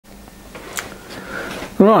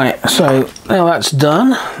Right, so now that's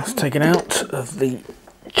done, let's take it out of the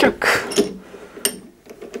chuck.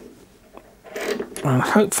 And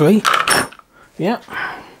hopefully, yeah,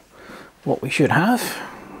 what we should have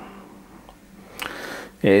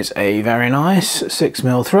is a very nice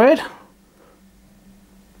 6mm thread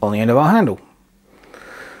on the end of our handle.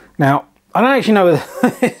 Now, I don't actually know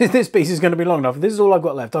whether this piece is going to be long enough. This is all I've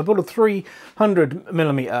got left. I bought a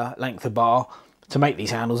 300mm length of bar to make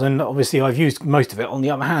these handles, and obviously I've used most of it on the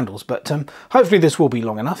other handles, but hopefully this will be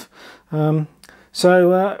long enough.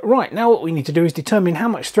 Right, now what we need to do is determine how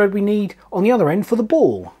much thread we need on the other end for the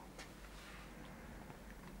ball.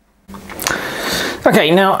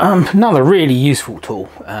 Okay, now another really useful tool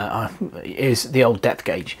is the old depth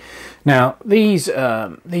gauge. Now these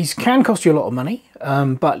can cost you a lot of money,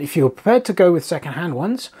 but if you're prepared to go with second-hand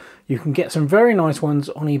ones, you can get some very nice ones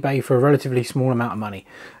on eBay for a relatively small amount of money.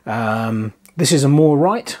 This is a more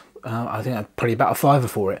right. I think I'm probably about a £5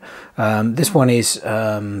 for it. This one is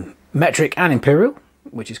metric and imperial,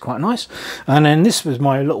 which is quite nice. And then this was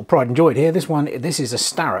my little pride and joy here. This is a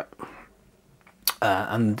Starrett.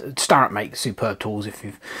 And Starrett makes superb tools. If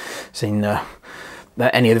you've seen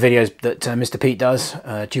any of the videos that Mr. Pete does,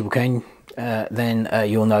 Tubal Cane, then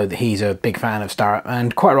you'll know that he's a big fan of Starrett,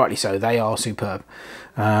 and quite rightly so. They are superb.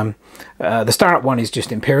 The Starrett one is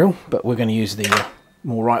just imperial, but we're going to use the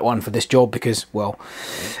more right one for this job because, well,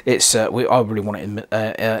 it's I really want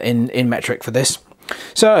it in metric for this.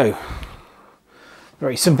 So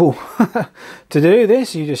very simple to do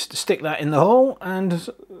this. You just stick that in the hole and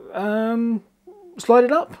slide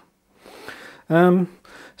it up. So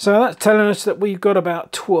that's telling us that we've got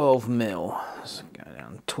about 12mm. Let's go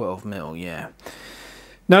down 12mm. Yeah.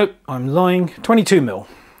 Nope, I'm lying. 22mm.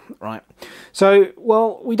 Right. So,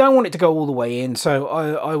 well, we don't want it to go all the way in, so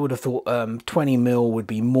I would have thought 20mm would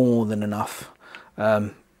be more than enough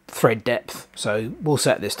thread depth. So we'll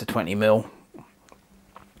set this to 20mm,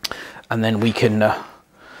 and then we can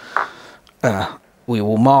we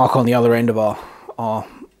will mark on the other end of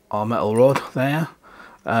our metal rod there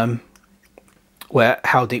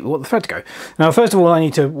how deep we want the thread to go. Now, first of all, I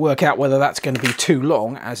need to work out whether that's going to be too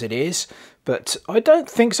long as it is. But I don't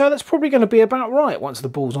think so. That's probably going to be about right once the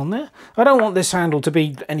ball's on there. I don't want this handle to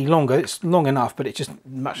be any longer. It's long enough, but it's just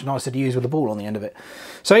much nicer to use with the ball on the end of it.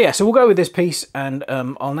 So yeah, so we'll go with this piece, and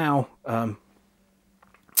I'll now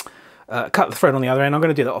cut the thread on the other end. I'm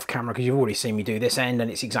going to do that off camera because you've already seen me do this end, and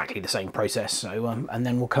it's exactly the same process. So and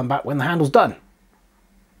then we'll come back when the handle's done.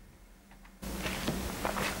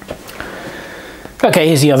 Okay,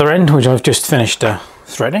 here's the other end, which I've just finished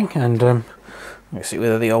threading, and let's see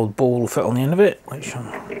whether the old ball will fit on the end of it. Which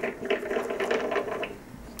one?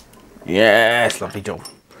 Yes, lovely job.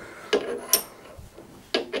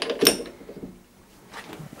 Let's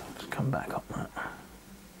come back up that.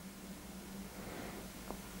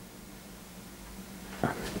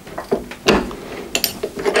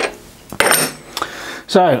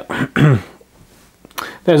 So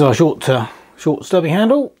there's our short stubby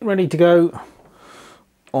handle ready to go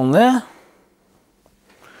on there.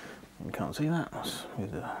 You can't see that.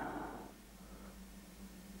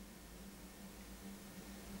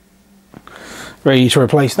 Ready to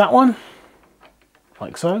replace that one,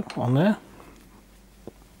 like so, on there.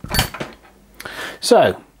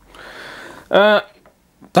 So the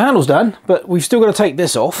handle's done, but we've still got to take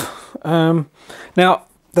this off. Now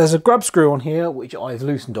there's a grub screw on here which I've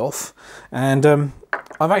loosened off, and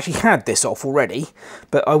I've actually had this off already,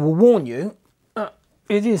 but I will warn you,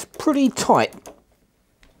 it is pretty tight.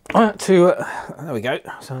 There we go.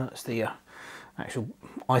 So that's the actual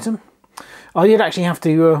item. I did actually have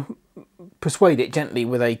to persuade it gently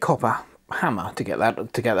with a copper hammer to get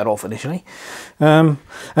that off initially. And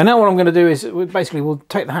now what I'm going to do is we'll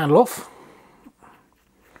take the handle off.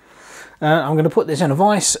 I'm going to put this in a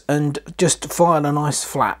vise and just file a nice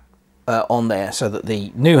flat on there so that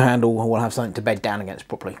the new handle will have something to bed down against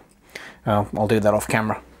properly. I'll do that off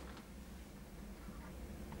camera.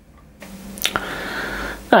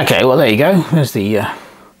 Okay, well there you go. There's the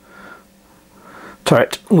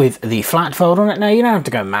turret with the flat fold on it. Now you don't have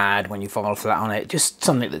to go mad when you file flat on it. Just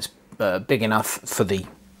something that's big enough for the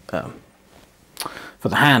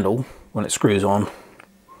handle when it screws on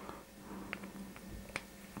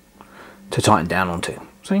to tighten down onto.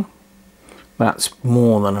 See, that's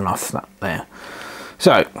more than enough that there.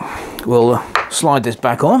 So we'll slide this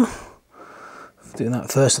back on. Do that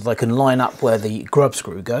first so that I can line up where the grub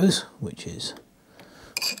screw goes, which is.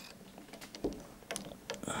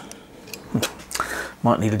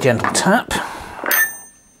 Might need a gentle tap.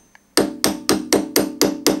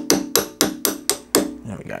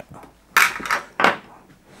 There we go.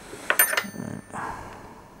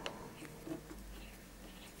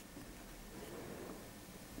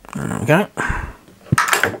 we go.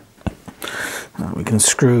 Now we can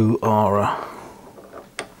screw our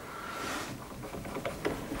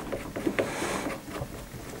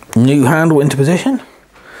new handle into position,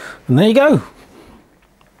 and there you go.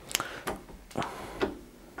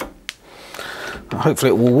 Hopefully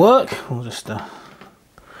it will work. We'll just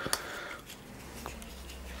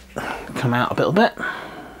come out a little bit.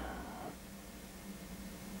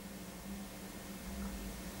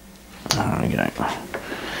 There we go.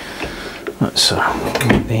 Let's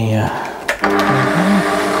get the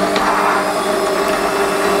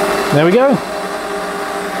there we go.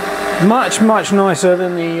 Much nicer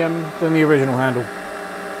than the original handle.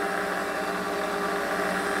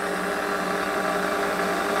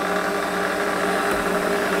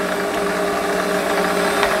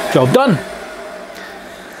 Job done.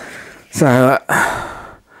 So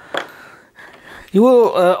you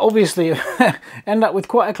will obviously end up with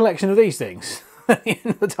quite a collection of these things.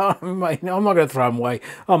 In the time, I'm not going to throw them away.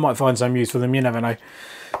 I might find some use for them. You never know.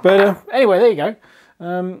 But anyway, there you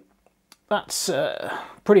go. That's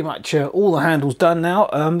pretty much all the handles done now.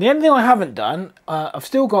 The only thing I haven't done, I've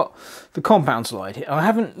still got the compound slide. I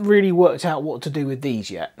haven't really worked out what to do with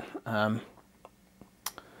these yet. There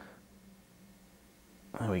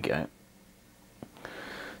we go.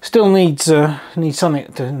 Still needs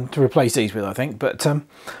something to replace these with, I think. But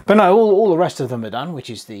no, all the rest of them are done, which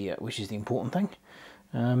is the important thing.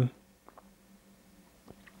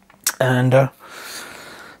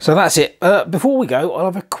 So that's it. Before we go, I'll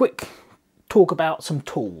have a quick talk about some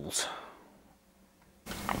tools.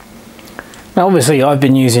 Now, obviously, I've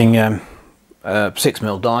been using a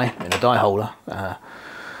 6mm die in a die holder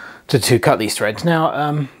to cut these threads.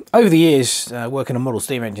 Now, over the years, working on model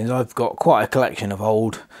steam engines, I've got quite a collection of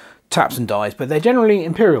old taps and dies, but they're generally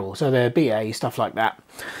imperial, so they're BA, stuff like that.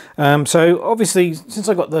 So obviously, since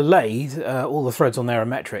I got the lathe, all the threads on there are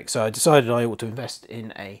metric, so I decided I ought to invest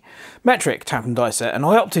in a metric tap and die set, and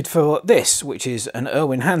I opted for this, which is an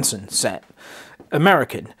Irwin Hansen set,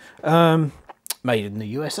 American. Made in the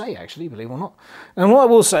USA, actually, believe it or not. And what I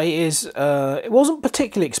will say is, it wasn't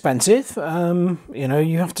particularly expensive. You know,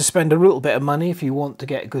 you have to spend a little bit of money if you want to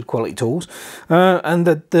get good quality tools. And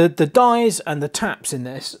the dies and the taps in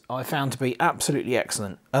this I found to be absolutely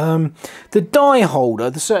excellent. The die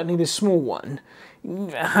holder, certainly this small one,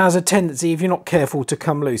 has a tendency, if you're not careful, to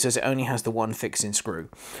come loose, as it only has the one fixing screw.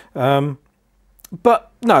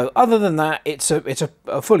 But no, other than that, it's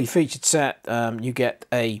a fully featured set. You get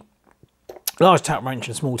a large tap wrench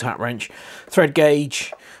and small tap wrench, thread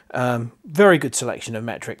gauge, very good selection of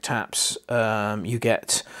metric taps. You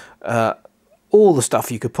get all the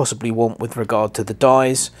stuff you could possibly want with regard to the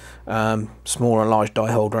dies, small and large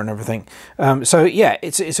die holder and everything. So yeah,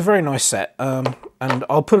 it's a very nice set, and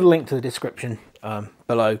I'll put a link to the description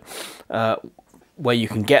below where you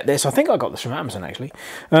can get this. I think I got this from Amazon, actually,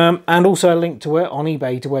 and also a link to it on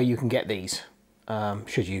eBay to where you can get these,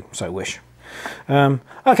 should you so wish.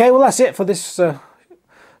 Okay, well that's it for this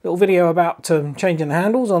little video about changing the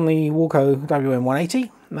handles on the Warco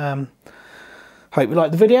WM180. Hope you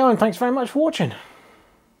liked the video, and thanks very much for watching.